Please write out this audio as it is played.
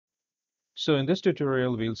So in this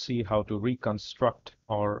tutorial, we'll see how to reconstruct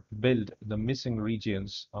or build the missing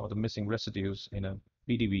regions or the missing residues in a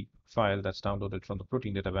PDB file that's downloaded from the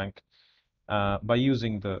protein data bank by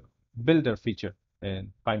using the builder feature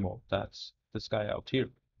in PyMol. That's this guy out here.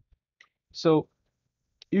 So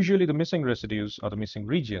usually the missing residues or the missing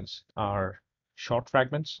regions are short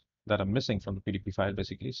fragments that are missing from the PDB file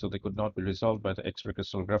basically, so they could not be resolved by the X-ray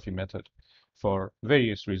crystallography method for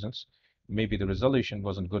various reasons. Maybe the resolution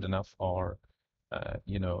wasn't good enough, or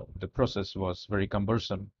the process was very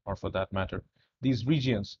cumbersome, or for that matter, these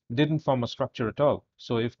regions didn't form a structure at all.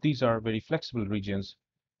 So if these are very flexible regions,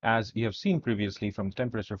 as you have seen previously from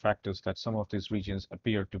temperature factors, that some of these regions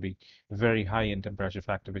appear to be very high in temperature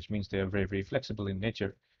factor, which means they are very, very flexible in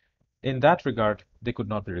nature. In that regard, they could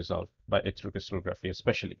not be resolved by X-ray crystallography,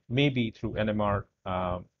 especially. Maybe through NMR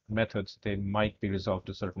methods, they might be resolved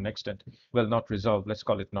to a certain extent. Well, not resolved, let's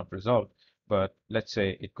call it not resolved, but let's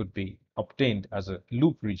say it could be obtained as a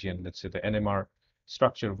loop region. Let's say the NMR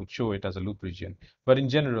structure would show it as a loop region. But in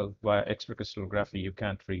general, via X-ray crystallography, you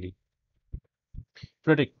can't really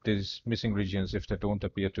predict these missing regions if they don't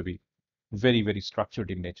appear to be very, very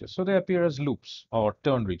structured in nature. So they appear as loops or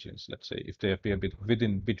turn regions, let's say, if they appear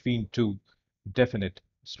between two definite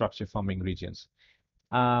structure forming regions.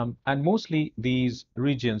 And mostly these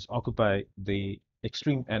regions occupy the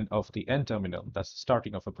extreme end of the N terminal, that's the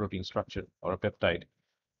starting of a protein structure or a peptide,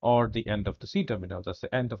 or the end of the C terminal, that's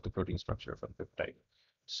the end of the protein structure of a peptide.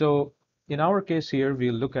 So in our case here,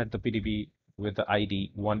 we'll look at the PDB with the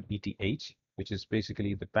ID 1ETH, which is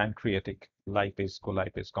basically the pancreatic lipase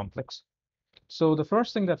colipase complex. So the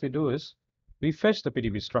first thing that we do is we fetch the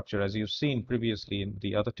PDB structure, as you've seen previously in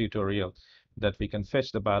the other tutorial, that we can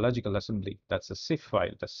fetch the biological assembly. That's a CIF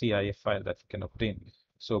file, the CIF file that we can obtain.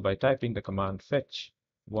 So by typing the command fetch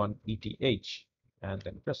 1ETH and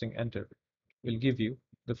then pressing enter, will give you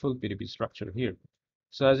the full PDB structure here.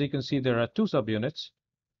 So as you can see, there are two subunits.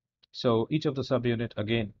 So each of the subunit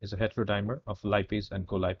again is a heterodimer of lipase and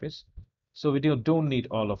colipase. So we don't need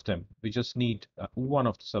all of them. We just need one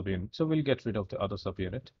of the subunits. So we'll get rid of the other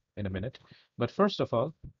subunit in a minute. But first of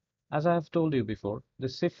all, as I have told you before, the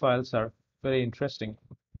CIF files are very interesting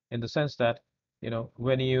in the sense that,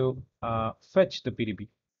 when you fetch the PDB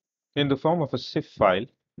in the form of a CIF file,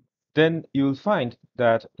 then you'll find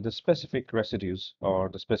that the specific residues or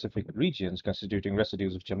the specific regions constituting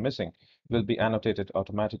residues which are missing will be annotated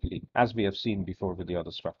automatically, as we have seen before with the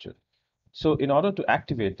other structure. So in order to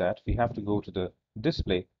activate that, we have to go to the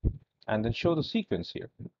display and then show the sequence here.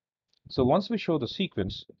 So once we show the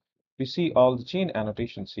sequence, we see all the chain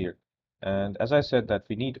annotations here. And as I said, that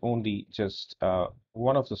we need only just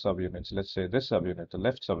one of the subunits, let's say this subunit, the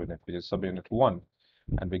left subunit, which is subunit 1,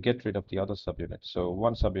 and we get rid of the other subunit. So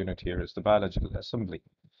one subunit here is the biological assembly.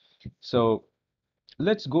 So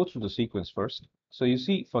let's go through the sequence first. So you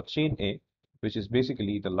see for chain A, which is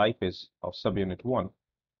basically the lipase of subunit 1,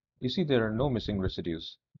 you see there are no missing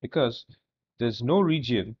residues because there's no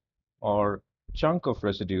region or chunk of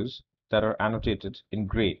residues that are annotated in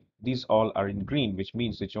gray. These all are in green, which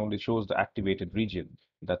means it only shows the activated region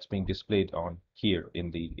that's being displayed on here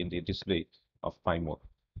in the display of PyMol.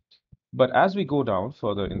 But as we go down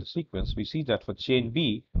further in the sequence, we see that for chain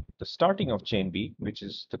B, the starting of chain B, which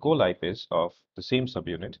is the colipase of the same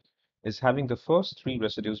subunit, is having the first three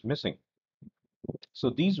residues missing.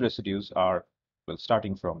 So these residues are, well,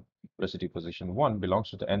 starting from residue position 1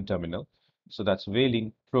 belongs to the N terminal. So that's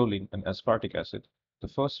valine, proline, and aspartic acid. The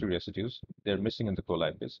first three residues, they're missing in the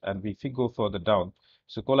colipase. And if we go further down,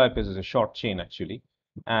 so colipase is a short chain actually.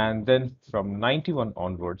 And then from 91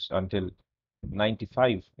 onwards until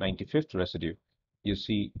 95, 95th residue, you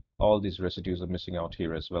see all these residues are missing out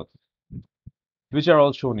here as well, which are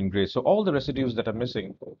all shown in gray. So all the residues that are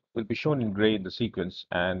missing will be shown in gray in the sequence,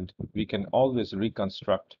 and we can always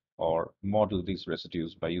reconstruct or model these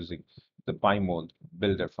residues by using the PyMol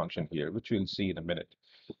builder function here, which we'll see in a minute.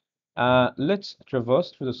 Let's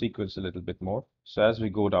traverse through the sequence a little bit more. So as we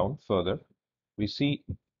go down further, we see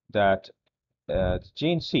that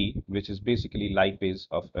chain C, which is basically lipase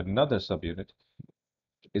of another subunit,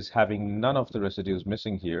 is having none of the residues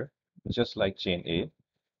missing here, just like chain A.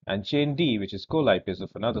 And chain D, which is colipase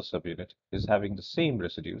of another subunit, is having the same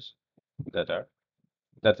residues that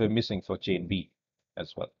were missing for chain B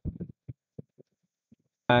as well.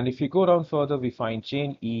 And if you go down further, we find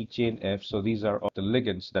chain E, chain F. So these are all the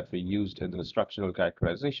ligands that we used in the structural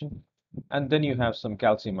characterization. And then you have some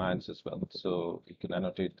calcium ions as well. So you can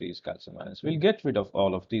annotate these calcium ions. We'll get rid of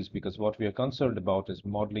all of these because what we are concerned about is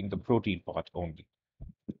modeling the protein part only.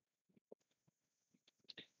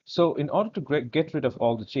 So in order to get rid of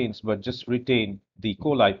all the chains, but just retain the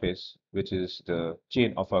colipase, which is the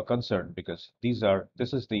chain of our concern, because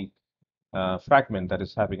this is the fragment that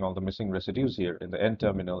is having all the missing residues here in the N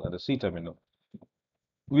terminal and the C terminal.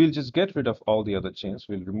 We'll just get rid of all the other chains.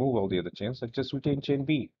 We'll remove all the other chains and just retain chain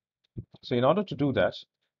B. So in order to do that,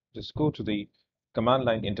 just go to the command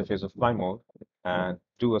line interface of PyMol and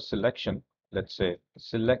do a selection. Let's say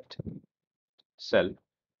select cell.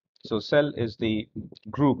 So cell is the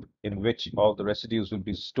group in which all the residues will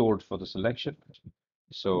be stored for the selection.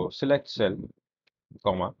 So select cell,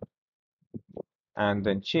 comma, and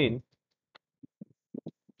then chain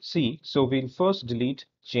C. So we'll first delete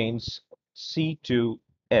chains C to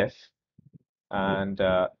F, and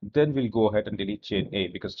then we'll go ahead and delete chain A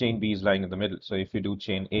because chain B is lying in the middle. So if you do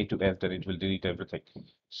chain A to F, then it will delete everything.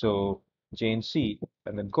 So chain C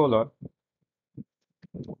and then colon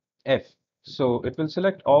F. So it will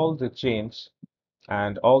select all the chains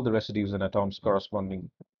and all the residues and atoms corresponding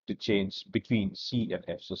to chains between C and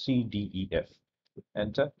F. So C, D, E, F.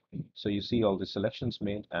 Enter. So you see all the selections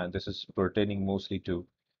made, and this is pertaining mostly to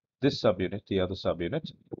this subunit, the other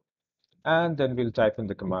subunit. And then we'll type in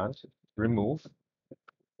the command remove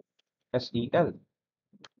SEL.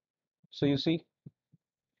 So you see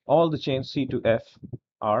all the chains C to F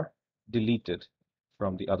are deleted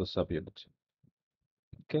from the other subunit.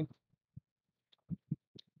 Okay.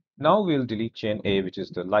 Now we'll delete chain A, which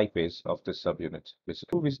is the lipase of this subunit.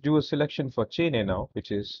 We do a selection for chain A now,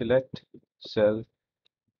 which is select cell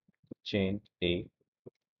chain A.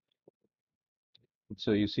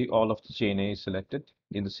 So you see all of the chain A is selected.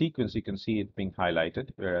 In the sequence, you can see it being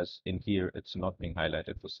highlighted, whereas in here, it's not being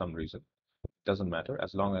highlighted for some reason. Doesn't matter,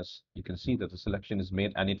 as long as you can see that the selection is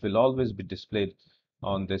made, and it will always be displayed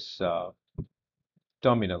on this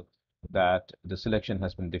terminal that the selection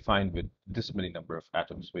has been defined with this many number of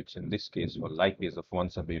atoms, which in this case for lipase of one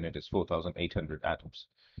subunit is 4,800 atoms.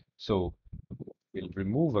 So we'll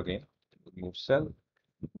remove again, remove cell.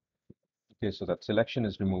 Okay, so that selection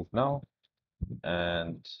is removed now,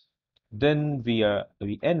 and then we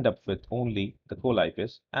end up with only the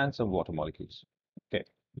colipase and some water molecules. Okay,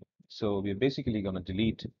 so we're basically going to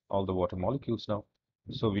delete all the water molecules now.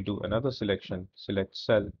 So we do another selection, select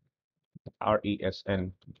cell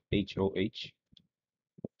RESNHOH,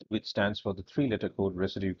 which stands for the three-letter code,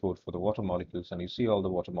 residue code for the water molecules, and you see all the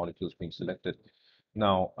water molecules being selected.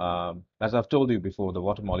 Now, as I've told you before, the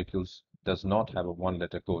water molecules does not have a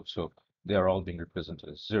one-letter code, so they are all being represented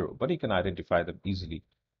as 0, but you can identify them easily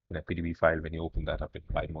in a PDB file when you open that up in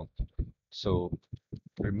PyMol. So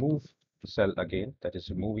remove the cell again, that is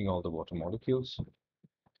removing all the water molecules,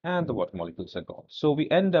 and the water molecules are gone. So we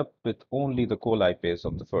end up with only the colipase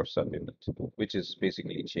of the first subunit, which is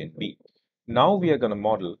basically chain B. Now we are going to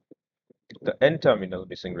model the N-terminal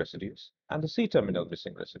missing residues and the C-terminal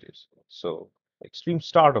missing residues. So extreme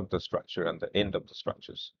start of the structure and the end of the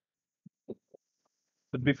structures.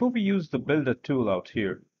 But before we use the builder tool out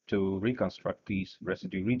here to reconstruct these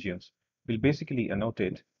residue regions, we'll basically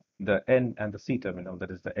annotate the N and the C terminal,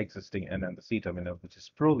 that is the existing N and the C terminal, which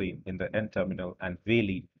is proline in the N terminal and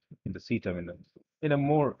valine in the C terminal, in a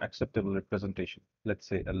more acceptable representation, let's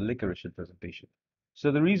say a licorice representation.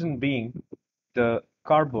 So the reason being the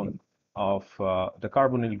carbon of the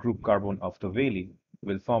carbonyl group carbon of the valine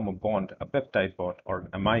will form a bond, a peptide bond or an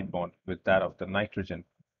amide bond with that of the nitrogen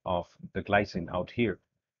of the glycine out here.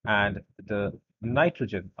 And the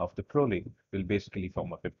nitrogen of the proline will basically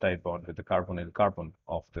form a peptide bond with the carbonyl carbon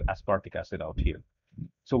of the aspartic acid out here.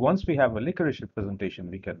 So once we have a licorice representation,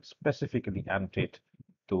 we can specifically annotate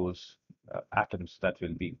those atoms that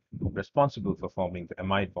will be responsible for forming the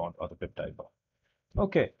amide bond or the peptide bond.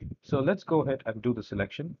 Okay, so let's go ahead and do the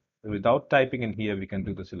selection. Without typing in here, we can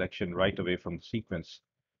do the selection right away from the sequence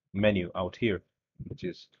menu out here, which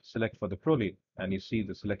is select for the proline, and you see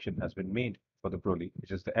the selection has been made for the proline,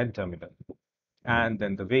 which is the N terminal, and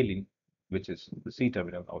then the valine, which is the C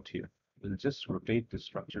terminal out here. We'll just rotate this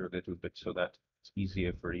structure a little bit so that it's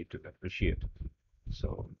easier for you to appreciate.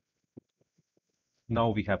 So now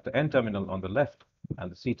we have the N terminal on the left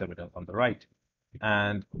and the C terminal on the right.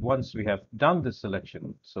 And once we have done this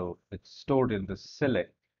selection, so it's stored in the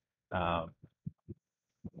select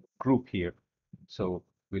group here. So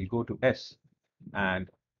we'll go to S and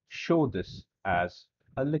show this as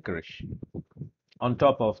a licorice on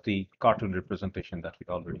top of the cartoon representation that we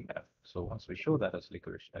already have. So once we show that as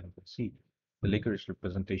licorice, and you can see the licorice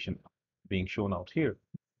representation being shown out here.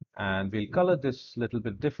 And we'll color this a little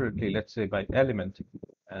bit differently, let's say by element.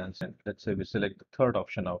 And let's say we select the third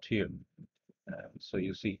option out here. So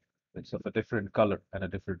you see it's of a different color and a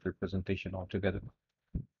different representation altogether.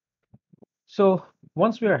 So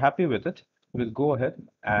once we are happy with it, we'll go ahead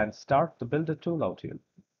and start the builder tool out here.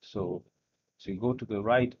 So you go to the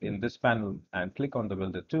right in this panel and click on the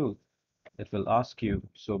builder tool. It will ask you,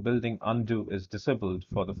 so building undo is disabled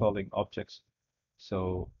for the following objects.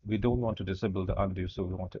 So we don't want to disable the undo, so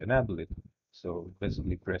we want to enable it. So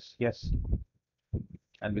basically press yes,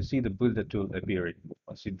 and we see the builder tool appearing.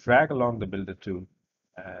 Once you drag along the builder tool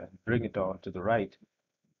and bring it on to the right,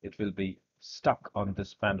 it will be stuck on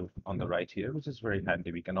this panel on the right here, which is very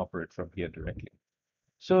handy. We can operate from here directly.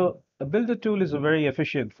 So a builder tool is a very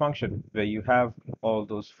efficient function where you have all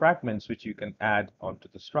those fragments which you can add onto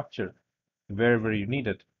the structure wherever you need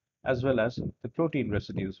it, as well as the protein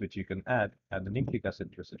residues which you can add and the nucleic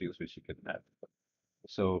acid residues which you can add.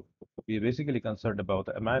 So we are basically concerned about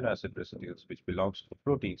the amino acid residues which belongs to the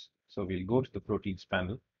proteins. So we'll go to the proteins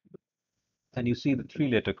panel, and you see the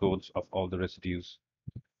 3-letter codes of all the residues,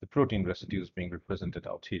 the protein residues being represented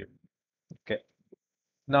out here. Okay.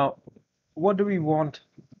 Now, what do we want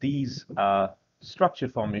these structure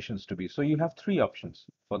formations to be? So you have 3 options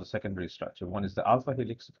for the secondary structure. One is the alpha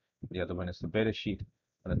helix, the other one is the beta sheet,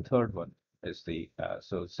 and the third one is the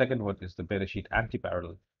second one is the beta sheet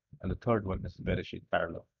antiparallel, and the third one is the beta sheet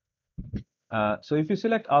parallel. So if you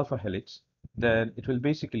select alpha helix, then it will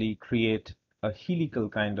basically create a helical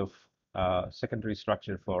kind of secondary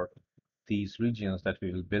structure for these regions that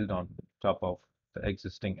we will build on top of the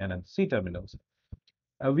existing N and C terminals.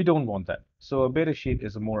 We don't want that. So a beta sheet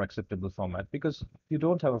is a more acceptable format because you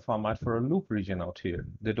don't have a format for a loop region out here.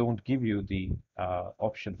 They don't give you the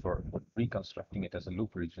option for reconstructing it as a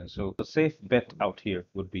loop region. So the safe bet out here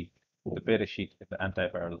would be the beta sheet in the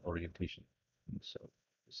anti-parallel orientation. So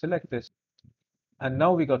select this. And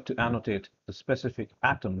now we got to annotate the specific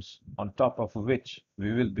atoms on top of which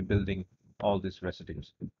we will be building all these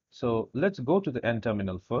residues. So let's go to the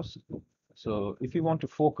N-terminal first. So if you want to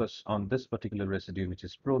focus on this particular residue, which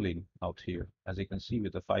is proline out here, as you can see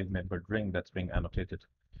with the 5-membered ring that's being annotated,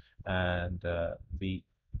 and we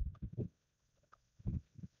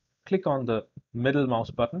click on the middle mouse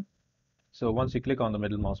button. So once you click on the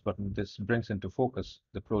middle mouse button, this brings into focus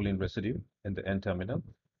the proline residue in the N-terminal.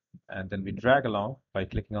 And then we drag along by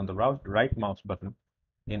clicking on the right mouse button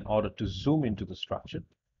in order to zoom into the structure,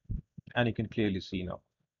 and you can clearly see now.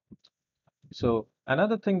 So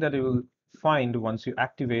another thing that you will find once you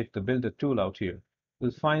activate the builder tool out here,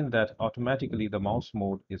 you'll find that automatically the mouse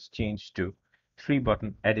mode is changed to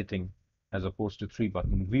 3-button editing as opposed to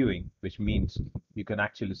 3-button viewing, which means you can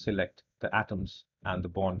actually select the atoms and the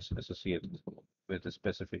bonds associated with the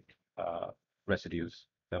specific residues,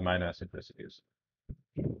 the amino acid residues.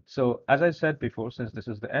 So as I said before, since this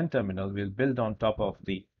is the N-terminal, we'll build on top of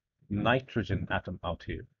the nitrogen atom out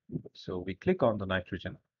here. So we click on the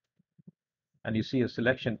nitrogen, and you see a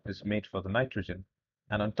selection is made for the nitrogen.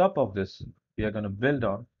 And on top of this, we are going to build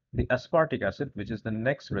on the aspartic acid, which is the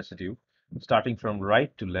next residue, starting from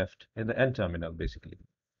right to left in the N-terminal, basically.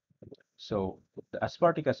 So the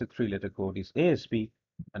aspartic acid 3-letter code is ASP,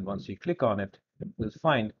 and once you click on it, you'll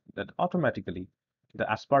find that automatically the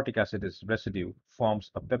aspartic acid residue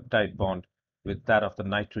forms a peptide bond with that of the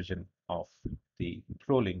nitrogen of the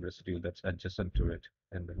proline residue that's adjacent to it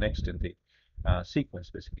in the next in the sequence,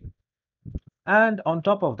 basically. And on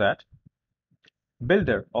top of that,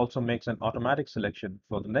 Builder also makes an automatic selection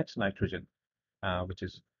for the next nitrogen, which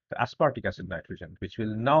is the aspartic acid nitrogen, which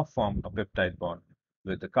will now form a peptide bond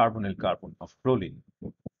with the carbonyl carbon of proline,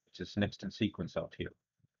 which is next in sequence out here.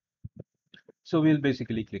 So we'll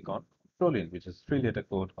basically click on proline, which is 3-letter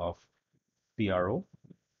code of PRO.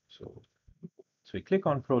 So we click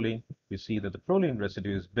on proline, we see that the proline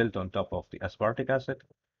residue is built on top of the aspartic acid.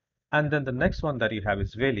 And then the next one that you have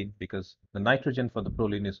is valine, because the nitrogen for the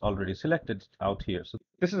proline is already selected out here. So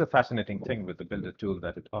this is a fascinating thing with the builder tool,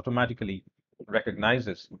 that it automatically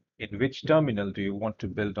recognizes in which terminal do you want to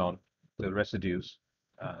build on the residues,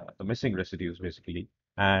 the missing residues basically,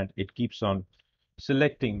 and it keeps on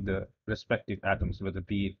selecting the respective atoms, whether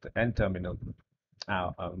be it the N terminal,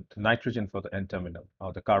 the nitrogen for the N terminal,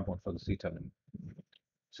 or the carbon for the C terminal.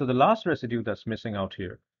 So the last residue that's missing out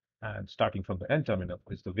here, and starting from the N terminal,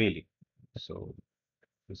 is the valine. So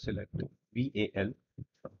we select VAL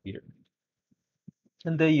from here.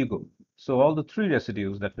 And there you go. So all the 3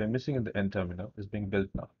 residues that we're missing in the N terminal is being built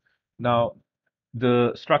now. Now,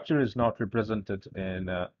 the structure is not represented in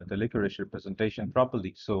the licorice representation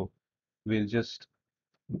properly. So we'll just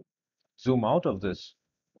zoom out of this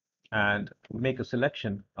and make a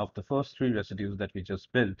selection of the first 3 residues that we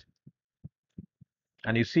just built.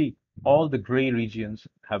 And you see all the gray regions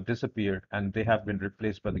have disappeared and they have been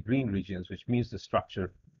replaced by the green regions, which means the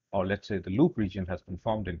structure, or let's say the loop region, has been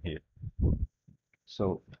formed in here.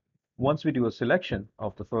 So once we do a selection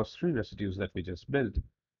of the first three residues that we just built,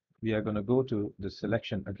 we are going to go to the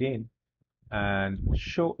selection again and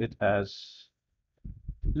show it as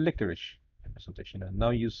licorice representation. And now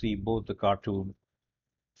you see both the cartoon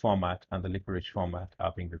format and the licorice format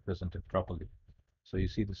are being represented properly. So you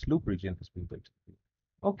see this loop region has been built.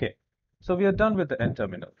 Okay, so we are done with the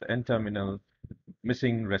N-terminal. The N-terminal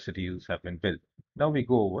missing residues have been built. Now we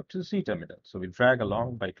go over to the C-terminal. So we drag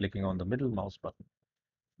along by clicking on the middle mouse button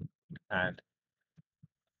and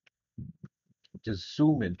just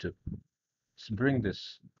zoom into, bring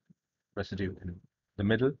this residue in the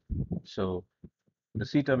middle. So the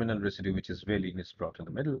C-terminal residue, which is valine, is brought in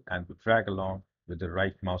the middle, and we drag along with the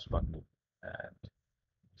right mouse button and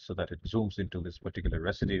so that it zooms into this particular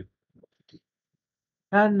residue.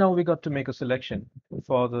 And now we got to make a selection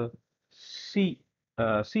for the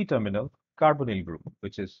C-terminal carbonyl group,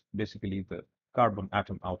 which is basically the carbon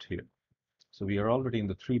atom out here. So we are already in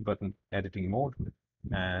the 3-button editing mode.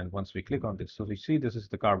 And once we click on this, so we see this is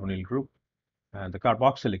the carbonyl group and the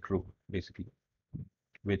carboxylic group, basically,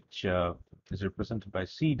 which is represented by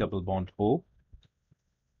C double bond O.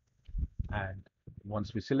 And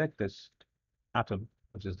once we select this atom,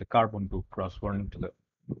 which is the carbon group corresponding to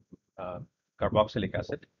the carboxylic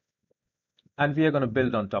acid, and we are going to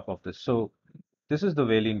build on top of this. So this is the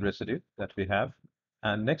valine residue that we have,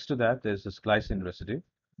 and next to that there's this glycine residue,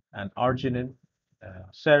 and arginine,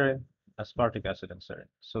 serine, aspartic acid, and serine.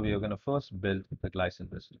 So we are going to first build the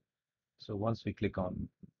glycine residue. So once we click on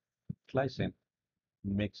glycine, it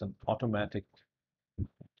makes an automatic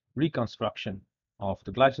reconstruction of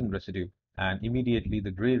the glycine residue, and immediately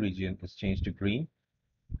the gray region is changed to green,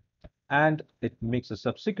 and it makes a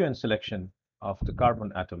subsequent selection of the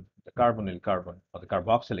carbon atom, the carbonyl carbon or the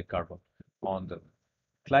carboxylic carbon on the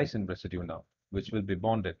glycine residue now, which will be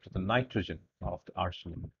bonded to the nitrogen of the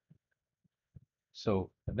arginine. So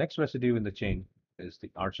the next residue in the chain is the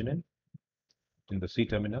arginine in the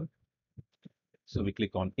C-terminal. So we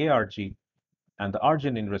click on ARG, and the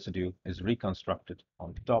arginine residue is reconstructed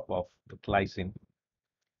on top of the glycine,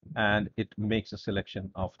 and it makes a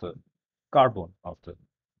selection of the carbon of the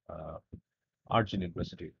arginine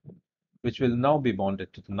residue, which will now be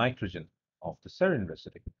bonded to the nitrogen of the serine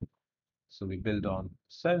residue. So we build on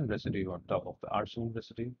serine residue on top of the arginine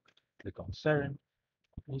residue, click on serine,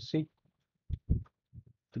 you see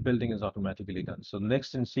the building is automatically done. So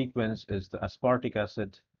next in sequence is the aspartic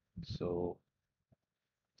acid. So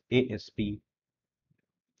ASP,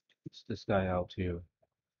 it's this guy out here.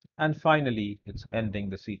 And finally, it's ending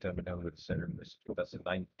the C-terminal with serine residue. That's the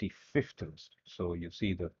 95th residue. So you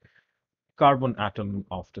see the carbon atom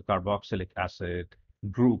of the carboxylic acid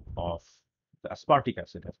group of the aspartic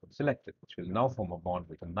acid has been selected, which will now form a bond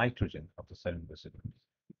with the nitrogen of the serine residue.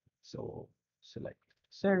 So select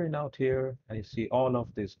serine out here, and you see all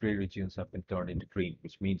of these gray regions have been turned into green,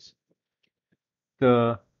 which means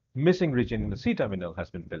the missing region in the C-terminal has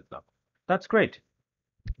been built now. That's great.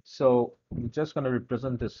 So I'm just going to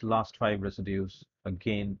represent this last 5 residues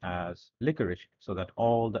again as licorice so that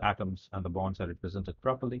all the atoms and the bonds are represented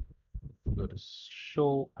properly. Go to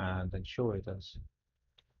show and then show it as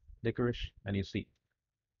licorice, and you see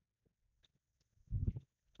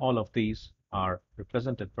all of these are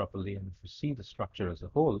represented properly. And if you see the structure as a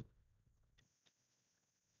whole,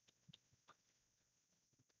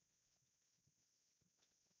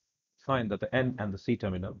 find that the N and the C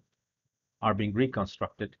terminal are being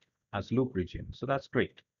reconstructed as loop region. So that's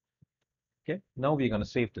great. Okay, now we're going to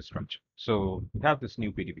save the structure. So we have this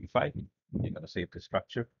new PDB file. We're going to save the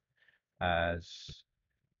structure as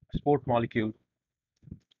sport molecule.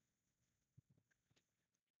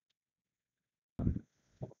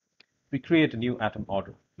 We create a new atom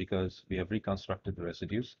order because we have reconstructed the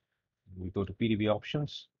residues. We go to PDB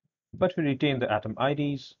options, but we retain the atom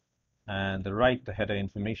IDs and write the header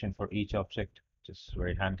information for each object, which is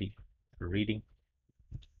very handy for reading.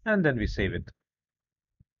 And then we save it.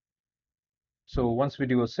 So once we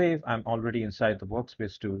do a save, I'm already inside the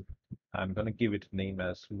workspace tool. I'm going to give it a name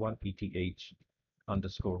as 1ETH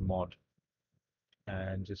underscore mod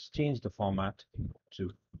and just change the format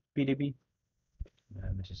to PDB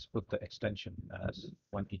and just put the extension as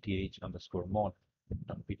 1ETH underscore mod.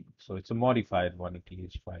 PDB. So it's a modified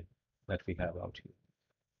 1ETH file that we have out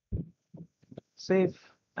here. Save,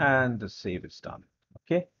 and the save is done.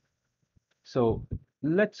 Okay, so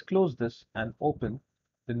let's close this and open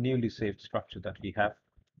the newly saved structure that we have.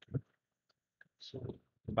 So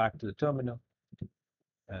back to the terminal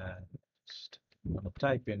and just want to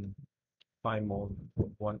type in PyMol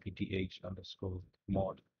 1ETH underscore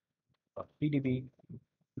mod PDB,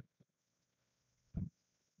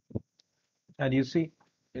 and you see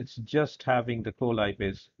it's just having the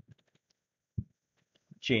colipase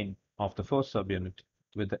chain of the first subunit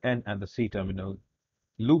with the N and the C terminal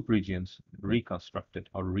loop regions reconstructed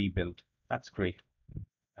or rebuilt. That's great.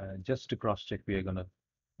 Just to cross check, we are going to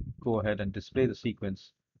go ahead and display the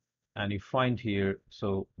sequence. And you find here,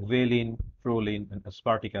 so valine, proline, and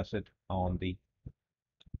aspartic acid on the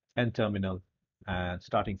N terminal, and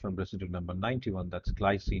starting from residue number 91, that's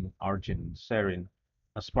glycine, arginine, serine,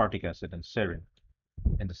 aspartic acid, and serine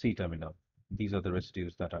in the C terminal. These are the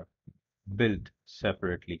residues that are built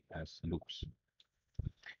separately as loops.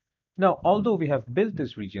 Now, although we have built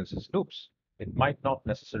these regions as loops, it might not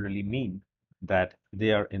necessarily mean that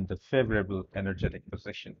they are in the favorable energetic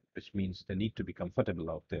position, which means they need to be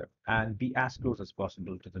comfortable out there and be as close as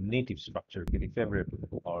possible to the native structure, really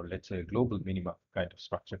favorable, or let's say a global minima kind of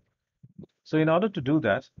structure. So in order to do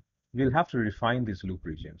that, we'll have to refine these loop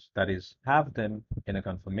regions. That is, have them in a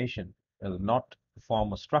conformation. Will not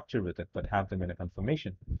form a structure with it, but have them in a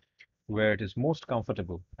conformation where it is most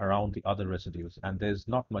comfortable around the other residues, and there's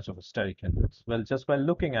not much of a steric hindrance. Well, just by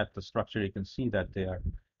looking at the structure, you can see that they are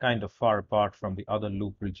kind of far apart from the other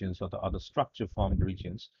loop regions or the other structure-formed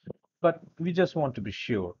regions. But we just want to be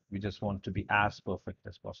sure. We just want to be as perfect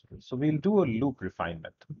as possible. So we'll do a loop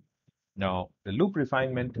refinement. Now, the loop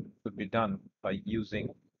refinement could be done by using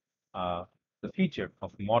the feature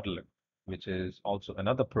of modeler, which is also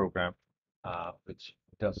another program which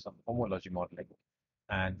does some homology modeling.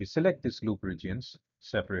 And we select these loop regions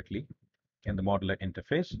separately in the modeler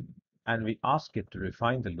interface, and we ask it to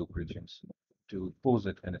refine the loop regions to pose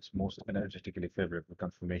it in its most energetically favorable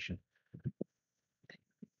conformation.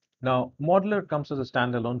 Now, modeler comes as a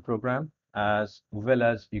standalone program, as well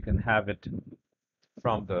as you can have it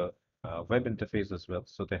from the web interface as well.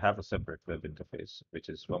 So they have a separate web interface, which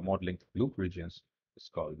is for modeling loop regions. It's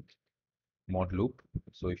called mod loop.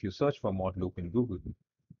 So if you search for mod loop in Google,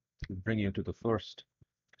 it'll bring you to the first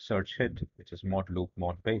search hit, which is mod loop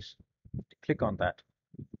mod base. Click on that,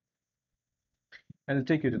 and it'll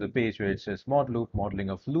take you to the page where it says mod loop, modeling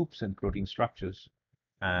of loops and protein structures,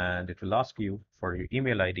 and it will ask you for your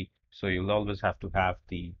email ID. So you'll always have to have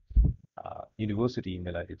the university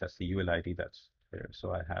email ID. That's the UL ID that's there.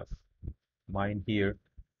 So I have mine here,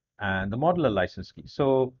 and the modeler license key.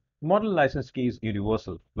 So modeler license key is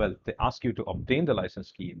universal. Well, they ask you to obtain the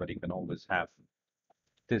license key, but you can always have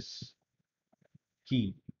this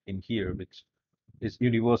key in here, which is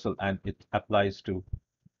universal and it applies to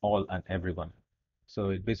all and everyone. So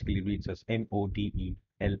it basically reads as MODELIRANJ.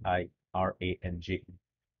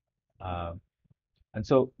 And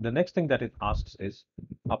so the next thing that it asks is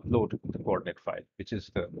upload the coordinate file, which is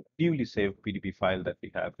the newly saved PDB file that we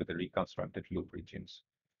have with the reconstructed loop regions.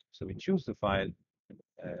 So we choose the file,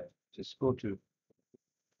 just go to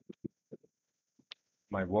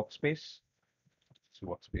my workspace, so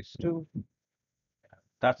workspace 2.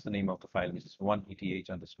 That's the name of the file, which is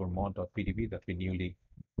 1eth_mod.pdb that we newly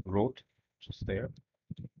wrote, just there.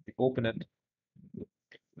 We open it,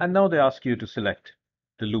 and now they ask you to select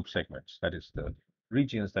the loop segments, that is the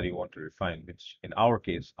regions that you want to refine, which in our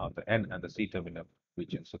case are the N and the C terminal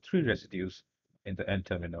regions. So 3 residues in the N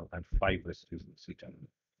terminal and 5 residues in the C terminal.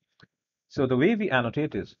 So the way we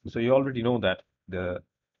annotate is, so you already know that the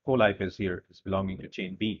whole lipase here is belonging to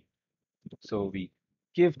chain B. So we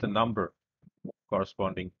give the number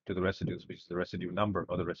corresponding to the residues, which is the residue number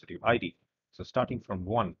or the residue ID. So starting from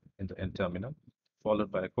 1 in the N terminal,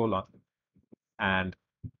 followed by a colon, and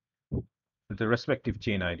the respective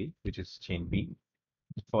chain ID, which is chain B,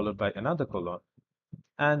 followed by another colon,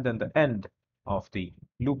 and then the end of the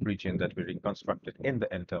loop region that we reconstructed in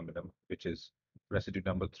the N terminal, which is residue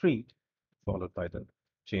number 3, followed by the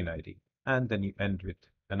chain ID, and then you end with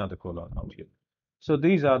another colon out here. So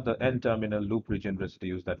these are the N terminal loop region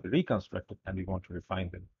residues that we reconstructed, and we want to refine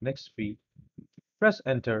them. Next, we press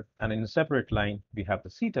enter, and in a separate line, we have the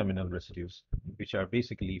C terminal residues, which are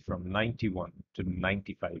basically from 91 to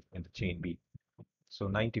 95 in the chain B. So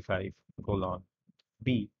 95 colon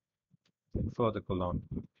B, then further colon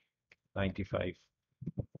 95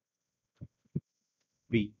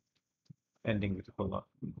 B, ending with a colon.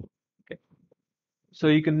 Okay. So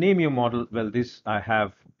you can name your model. Well, this I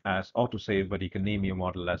have as autosave, but you can name your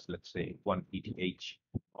model as, let's say, 1ETH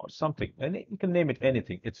or something. And you can name it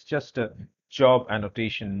anything. It's just a job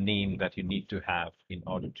annotation name that you need to have in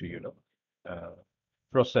order to,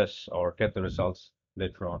 process or get the results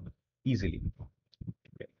later on easily.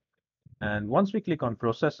 Okay. And once we click on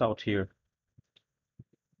process out here,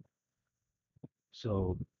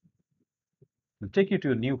 so it'll take you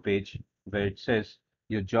to a new page where it says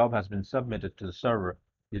your job has been submitted to the server.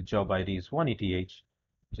 Your job ID is 1ETH,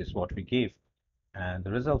 which is what we gave, and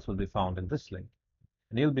the results will be found in this link,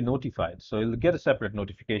 and you'll be notified. So you'll get a separate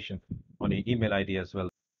notification on your email ID as well.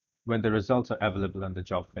 when the results are available and the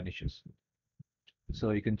job finishes.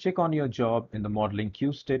 So you can check on your job in the modeling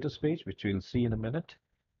queue status page, which we'll see in a minute.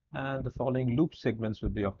 And the following loop segments will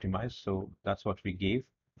be optimized. So that's what we gave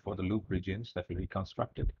for the loop regions that we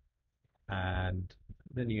reconstructed. And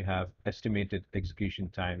then you have estimated execution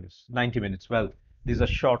times, 90 minutes. Well, these are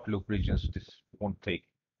short loop regions. This won't take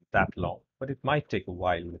that long, but it might take a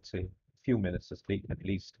while, let's say a few minutes at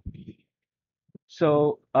least.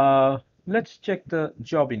 So let's check the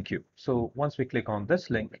job in queue. So once we click on this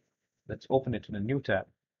link, let's open it in a new tab.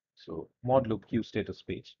 So mod loop queue status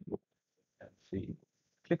page. And if we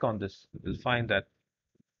click on this, we'll find that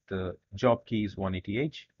the job key is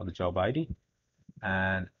 180H or the job ID,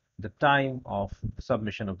 and the time of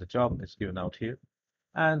submission of the job is given out here,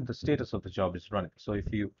 and the status of the job is running. So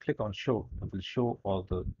if you click on show, it will show all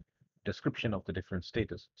the description of the different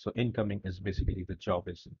status. So incoming is basically the job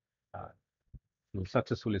is uh,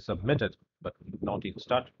 successfully submitted, but not even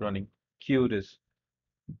started running. Queued is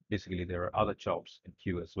basically there are other jobs in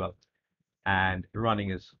queue as well. And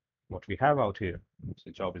running is what we have out here. So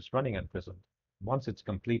the job is running at present. Once it's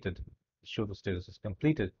completed, show the status is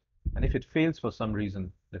completed. And if it fails for some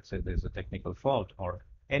reason, let's say there's a technical fault or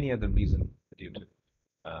any other reason due to,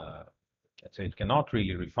 let's say it cannot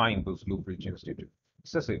really refine those loop regions due to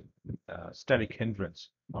excessive static hindrance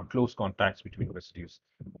or close contacts between residues,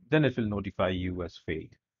 then it will notify you as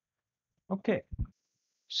failed. Okay.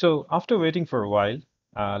 So after waiting for a while,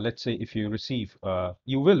 let's say if you receive,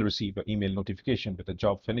 you will receive an email notification with the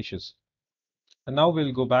job finishes. And now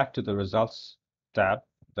we'll go back to the results tab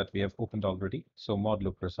that we have opened already. So mod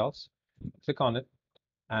loop results, click on it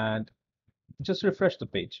and just refresh the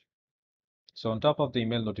page. So on top of the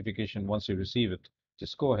email notification, once you receive it,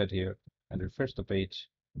 just go ahead here and refresh the page.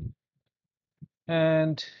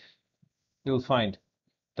 And you'll find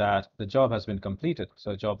that the job has been completed.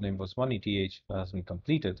 So job name was 180H has been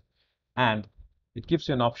completed. And it gives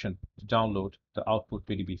you an option to download the output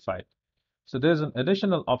PDB file. So there's an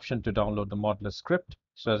additional option to download the modeler script.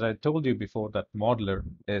 So as I told you before, that modeler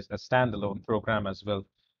is a standalone program as well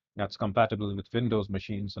that's compatible with Windows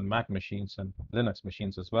machines and Mac machines and Linux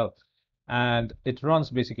machines as well. And it runs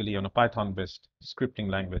basically on a Python-based scripting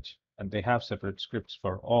language. And they have separate scripts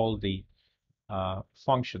for all the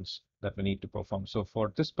functions that we need to perform. So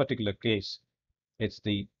for this particular case, it's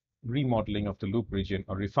the remodeling of the loop region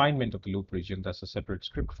or refinement of the loop region. That's a separate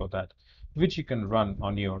script for that, which you can run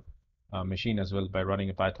on your machine as well by running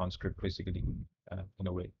a Python script, basically, in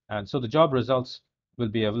a way. And so the job results will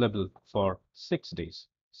be available for 6 days.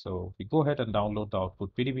 So we go ahead and download the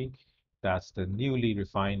output PDB. That's the newly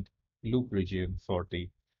refined loop region for the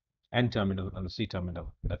N terminal and the C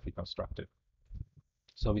terminal that we constructed.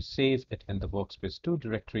 So we save it in the workspace 2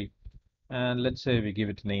 directory, and let's say we give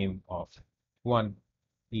it a name of 1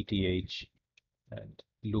 ETH and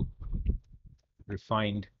loop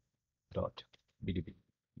refined dot PDB.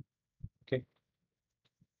 Okay.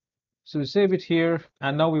 So we save it here,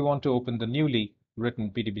 and now we want to open the newly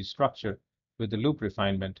written PDB structure with the loop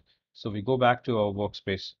refinement. So we go back to our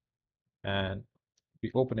workspace and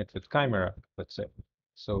we open it with Chimera, let's say.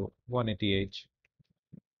 So 1 ETH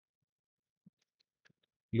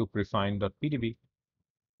loop refined.pdb.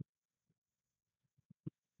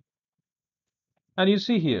 And you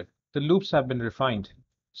see here, the loops have been refined.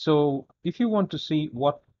 So if you want to see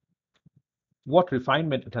what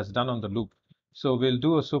refinement it has done on the loop, so we'll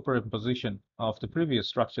do a superimposition of the previous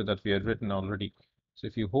structure that we had written already. So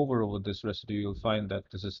if you hover over this residue, you'll find that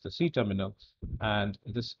this is the C terminal and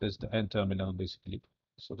this is the N terminal basically.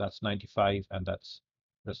 So that's 95 and that's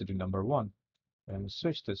residue number 1. And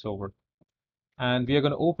switch this over. And we are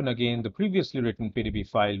going to open again the previously written PDB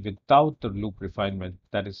file without the loop refinement,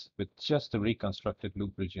 that is with just the reconstructed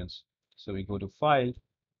loop regions. So we go to File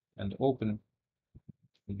and Open,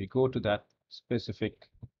 and we go to that specific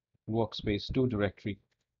workspace 2 directory,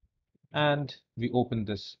 and we open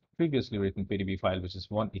this previously written PDB file, which is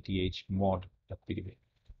 1ETH mod.pdb.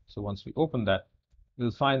 So once we open that,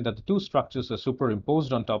 we'll find that the two structures are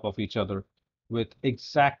superimposed on top of each other with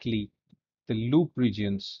exactly the loop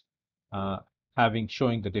regions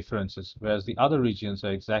showing the differences, whereas the other regions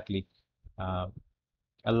are exactly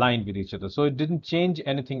aligned with each other. So it didn't change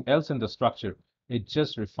anything else in the structure. It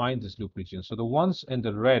just refined this loop region. So the ones in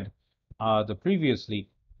the red are the previously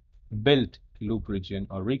built loop region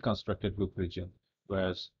or reconstructed loop region,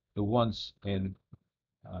 whereas the ones in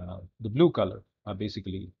the blue color are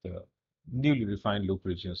basically the newly refined loop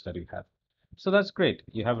regions that you have. So that's great.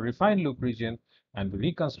 You have a refined loop region, and we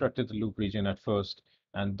reconstructed the loop region at first,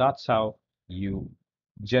 and that's how you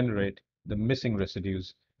generate the missing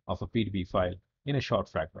residues of a PDB file in a short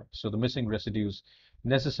fragment. So the missing residues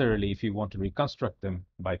necessarily, if you want to reconstruct them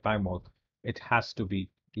by PyMol, it has to be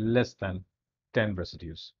less than 10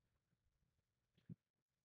 residues.